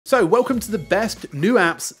So welcome to the best new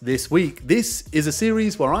apps this week. This is a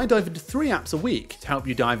series where I dive into 3 apps a week to help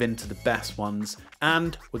you dive into the best ones,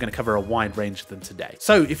 and we're going to cover a wide range of them today.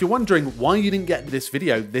 So if you're wondering why you didn't get this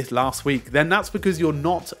video this last week, then that's because you're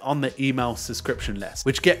not on the email subscription list,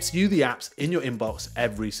 which gets you the apps in your inbox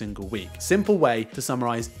every single week. Simple way to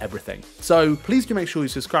summarize everything. So please do make sure you're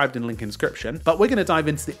subscribed in link in description, but we're going to dive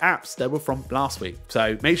into the apps that were from last week.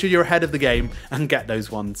 So make sure you're ahead of the game and get those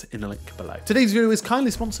ones in the link below. Today's video is kindly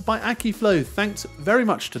sponsored by Akiflow. Thanks very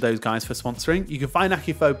much to those guys for sponsoring. You can find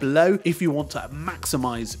Akiflow below if you want to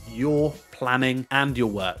maximize your planning and your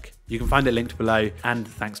work. You can find it linked below, and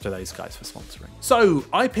thanks to those guys for sponsoring. So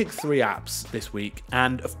I picked 3 apps this week,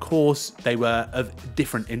 and of course they were of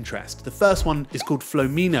different interest. The first one is called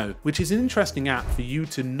Flowmino, which is an interesting app for you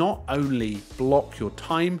to not only block your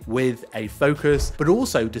time with a focus, but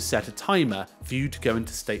also to set a timer for you to go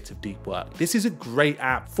into states of deep work. This is a great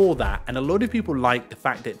app for that, and a lot of people like the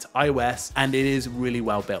fact that it's iOS and it is really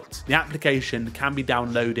well built. The application can be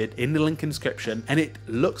downloaded in the link in description, and it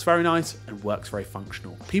looks very nice and works very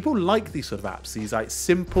functional. People like these sort of apps, these like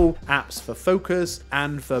simple apps for focus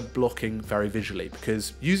and for blocking very visually,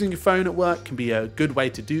 because using your phone at work can be a good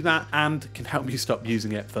way to do that and can help you stop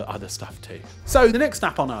using it for other stuff too. So the next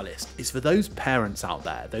app on our list is for those parents out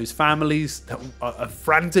there, those families that are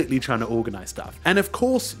frantically trying to organize stuff. And of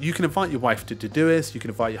course you can invite your wife to Todoist, you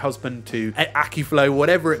can invite your husband to Akiflow,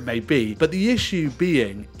 whatever it may be, but the issue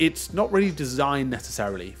being it's not really designed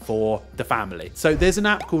necessarily for the family. So there's an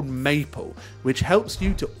app called Maple, which helps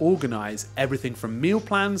you to organize everything from meal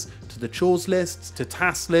plans to the chores lists to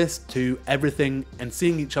task lists to everything, and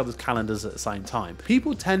seeing each other's calendars at the same time.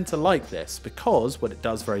 People tend to like this because what it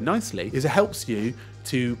does very nicely is it helps you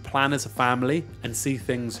to plan as a family and see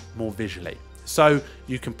things more visually. So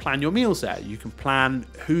you can plan your meals there, you can plan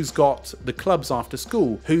who's got the clubs after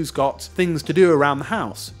school, who's got things to do around the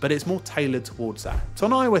house, but it's more tailored towards that. It's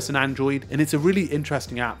on iOS and Android, and it's a really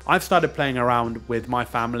interesting app. I've started playing around with my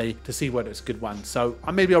family to see whether it's a good one, so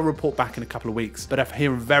maybe I'll report back in a couple of weeks, but I've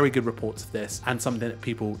heard very good reports of this and something that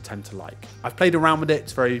people tend to like. I've played around with it,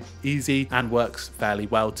 it's very easy and works fairly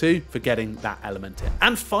well too for getting that element in.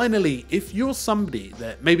 And finally, if you're somebody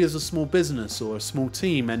that maybe has a small business or a small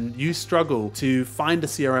team and you struggle to find a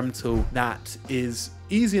CRM tool that is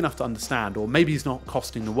easy enough to understand, or maybe it's not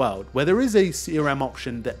costing the world, where there is a CRM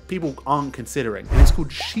option that people aren't considering, and it's called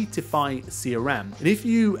Sheetify CRM. And if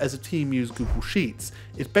you as a team use Google Sheets,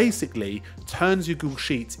 it basically turns your Google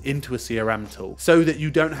Sheets into a CRM tool so that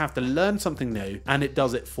you don't have to learn something new, and it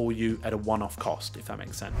does it for you at a one-off cost, if that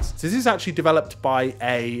makes sense. So this is actually developed by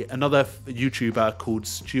another YouTuber called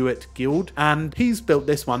Stuart Guild, and he's built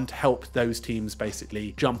this one to help those teams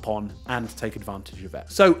basically jump on and take advantage of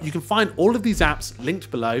it. So you can find all of these apps linked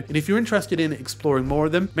below, and if you're interested in exploring more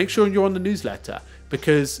of them, make sure you're on the newsletter,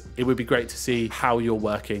 because it would be great to see how you're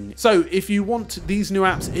working. So if you want these new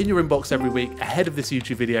apps in your inbox every week ahead of this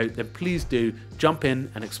YouTube video, then please do jump in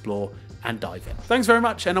and explore and dive in. Thanks very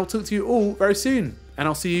much, and I'll talk to you all very soon, and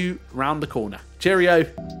I'll see you around the corner.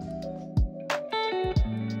 Cheerio.